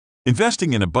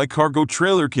Investing in a bike cargo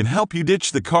trailer can help you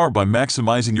ditch the car by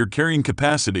maximizing your carrying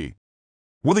capacity.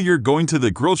 Whether you're going to the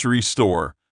grocery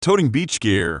store, toting beach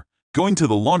gear, going to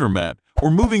the laundromat, or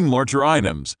moving larger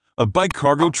items, a bike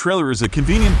cargo trailer is a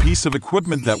convenient piece of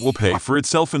equipment that will pay for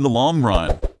itself in the long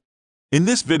run. In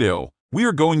this video, we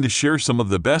are going to share some of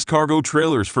the best cargo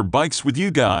trailers for bikes with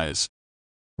you guys.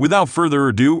 Without further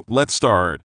ado, let's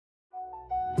start.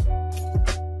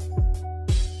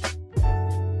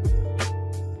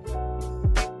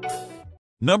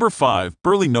 Number 5.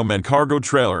 Burley Nomad Cargo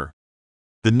Trailer.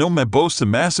 The Nomad boasts a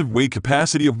massive weight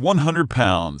capacity of 100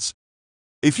 pounds.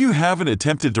 If you haven't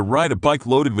attempted to ride a bike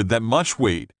loaded with that much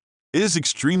weight, it is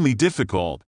extremely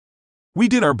difficult. We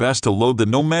did our best to load the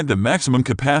Nomad to maximum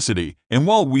capacity, and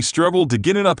while we struggled to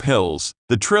get it up hills,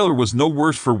 the trailer was no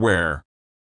worse for wear.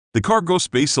 The cargo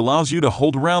space allows you to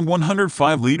hold around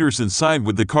 105 liters inside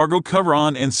with the cargo cover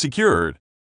on and secured.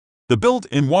 The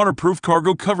built-in waterproof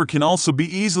cargo cover can also be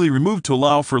easily removed to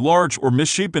allow for large or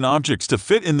misshapen objects to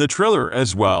fit in the trailer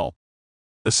as well.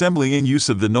 Assembly and use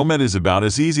of the Nomad is about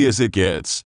as easy as it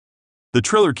gets. The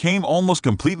trailer came almost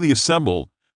completely assembled,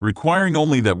 requiring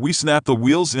only that we snap the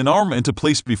wheels and arm into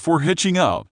place before hitching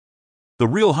up. The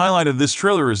real highlight of this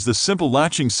trailer is the simple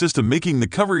latching system, making the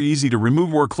cover easy to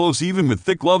remove or close even with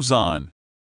thick gloves on.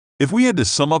 If we had to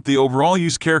sum up the overall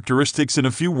use characteristics in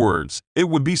a few words, it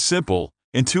would be simple,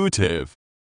 intuitive.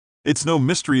 It's no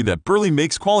mystery that Burley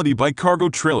makes quality bike cargo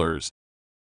trailers.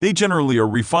 They generally are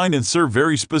refined and serve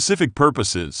very specific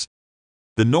purposes.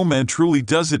 The Nomad truly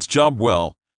does its job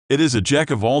well. It is a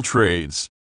jack of all trades.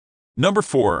 Number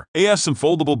 4. Aosom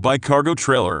Foldable Bike Cargo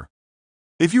Trailer.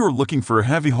 If you are looking for a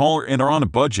heavy hauler and are on a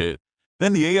budget,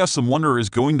 then the Aosom Wonder is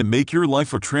going to make your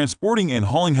life of transporting and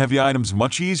hauling heavy items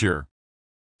much easier.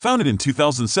 Founded in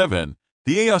 2007,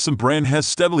 the Aosom brand has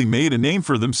steadily made a name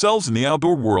for themselves in the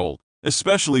outdoor world,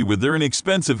 especially with their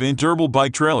inexpensive and durable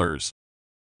bike trailers.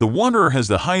 The Wanderer has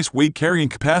the highest weight carrying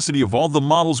capacity of all the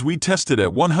models we tested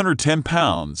at 110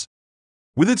 pounds.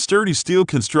 With its sturdy steel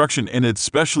construction and its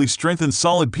specially strengthened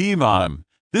solid PE bottom,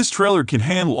 this trailer can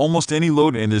handle almost any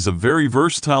load and is a very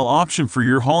versatile option for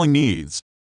your hauling needs.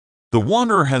 The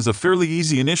Wanderer has a fairly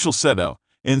easy initial setup,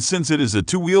 and since it is a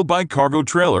two-wheel bike cargo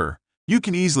trailer, you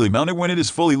can easily mount it when it is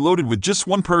fully loaded with just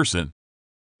one person.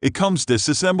 It comes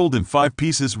disassembled in 5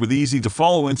 pieces with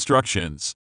easy-to-follow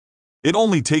instructions. It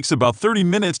only takes about 30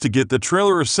 minutes to get the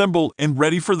trailer assembled and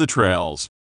ready for the trails.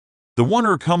 The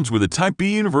Wanderer comes with a Type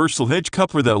B universal hitch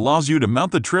coupler that allows you to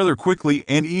mount the trailer quickly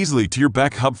and easily to your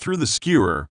back hub through the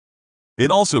skewer. It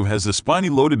also has a spiny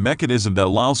loaded mechanism that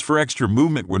allows for extra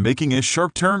movement when making a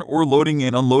sharp turn or loading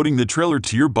and unloading the trailer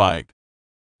to your bike.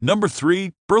 Number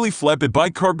 3. Burley Flatbed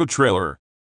Bike Cargo Trailer.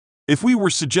 If we were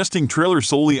suggesting trailers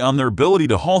solely on their ability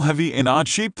to haul heavy and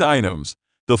odd-shaped items,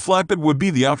 the Flatbed would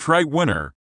be the outright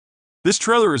winner. This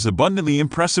trailer is abundantly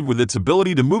impressive with its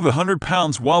ability to move 100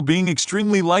 pounds while being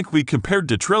extremely lightweight compared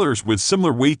to trailers with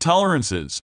similar weight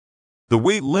tolerances. The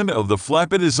weight limit of the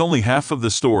Flatbed is only half of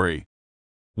the story.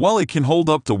 While it can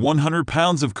hold up to 100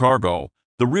 pounds of cargo,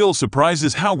 the real surprise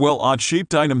is how well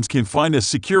odd-shaped items can find a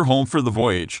secure home for the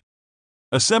voyage.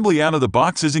 Assembly out of the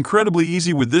box is incredibly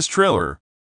easy with this trailer.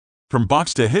 From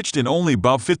box to hitched in only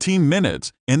about 15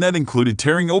 minutes, and that included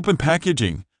tearing open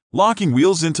packaging, locking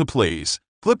wheels into place,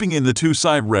 clipping in the 2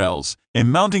 side rails,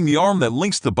 and mounting the arm that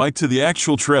links the bike to the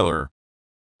actual trailer.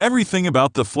 Everything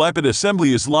about the Flatbed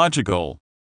assembly is logical.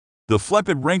 The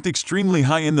Flatbed ranked extremely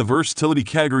high in the versatility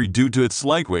category due to its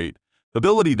lightweight,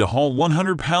 ability to haul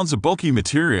 100 pounds of bulky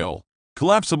material,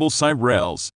 collapsible side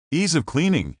rails, ease of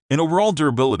cleaning, and overall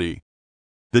durability.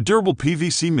 The durable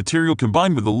PVC material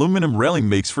combined with aluminum railing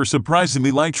makes for a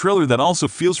surprisingly light trailer that also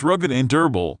feels rugged and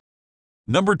durable.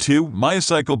 Number 2. Maya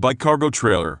Cycle Bike Cargo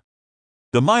Trailer.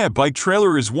 The Maya bike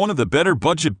trailer is one of the better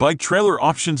budget bike trailer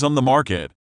options on the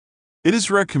market. It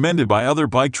is recommended by other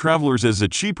bike travelers as a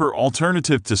cheaper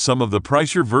alternative to some of the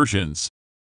pricier versions.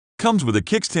 Comes with a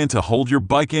kickstand to hold your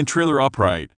bike and trailer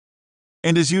upright,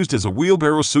 and is used as a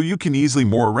wheelbarrow so you can easily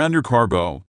moor around your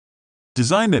cargo.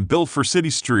 Designed and built for city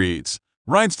streets,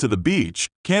 rides to the beach,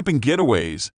 camping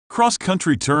getaways,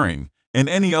 cross-country touring, and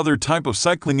any other type of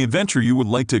cycling adventure you would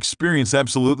like to experience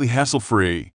absolutely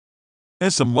hassle-free.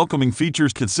 Has some welcoming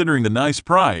features considering the nice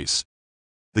price.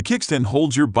 The kickstand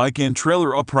holds your bike and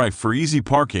trailer upright for easy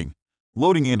parking,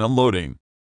 loading and unloading.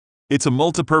 It's a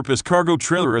multi-purpose cargo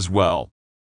trailer as well.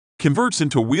 Converts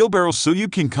into a wheelbarrow so you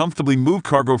can comfortably move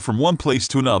cargo from one place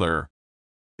to another.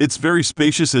 It's very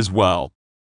spacious as well.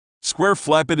 Square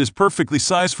Flatbed is perfectly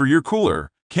sized for your cooler,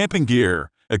 camping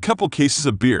gear, a couple cases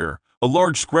of beer, a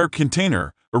large square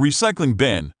container, a recycling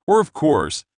bin, or of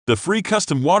course, the free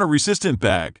custom water-resistant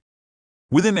bag.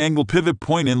 With an angle pivot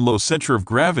point and low center of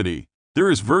gravity, there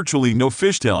is virtually no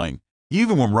fishtailing,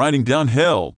 even when riding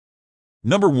downhill.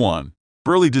 Number 1.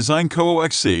 Burley Design COHO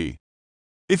XC.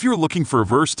 If you're looking for a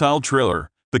versatile trailer,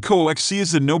 the COHO XC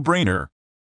is a no-brainer.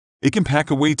 It can pack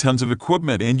away tons of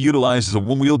equipment and utilizes a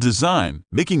one-wheel design,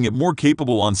 making it more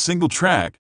capable on single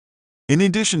track. In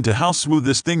addition to how smooth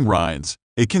this thing rides,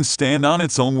 it can stand on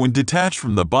its own when detached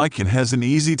from the bike and has an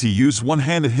easy-to-use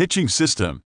one-handed hitching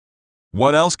system.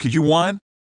 What else could you want?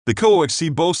 The COHO XC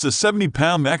boasts a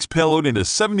 70-pound max payload and a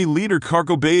 70-liter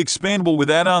cargo bay expandable with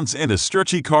add-ons and a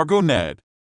stretchy cargo net.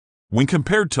 When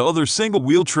compared to other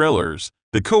single-wheel trailers,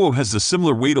 the COHO has a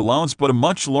similar weight allowance but a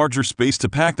much larger space to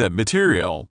pack that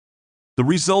material. The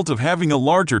result of having a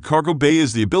larger cargo bay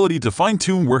is the ability to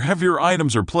fine-tune where heavier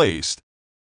items are placed.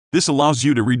 This allows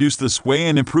you to reduce the sway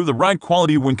and improve the ride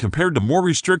quality when compared to more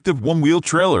restrictive one-wheel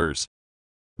trailers.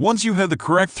 Once you have the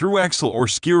correct through axle or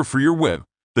skewer for your whip,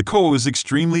 the COHO is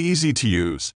extremely easy to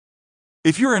use.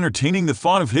 If you're entertaining the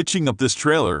thought of hitching up this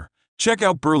trailer, check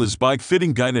out Burley's bike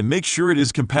fitting guide and make sure it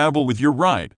is compatible with your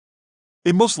ride.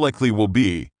 It most likely will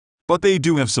be, but they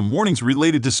do have some warnings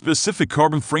related to specific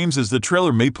carbon frames as the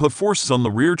trailer may put forces on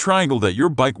the rear triangle that your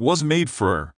bike was made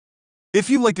for. If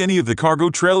you liked any of the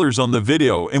cargo trailers on the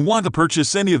video and want to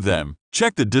purchase any of them,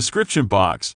 check the description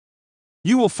box.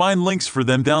 You will find links for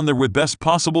them down there with best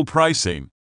possible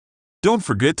pricing. Don't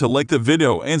forget to like the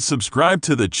video and subscribe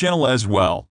to the channel as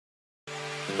well.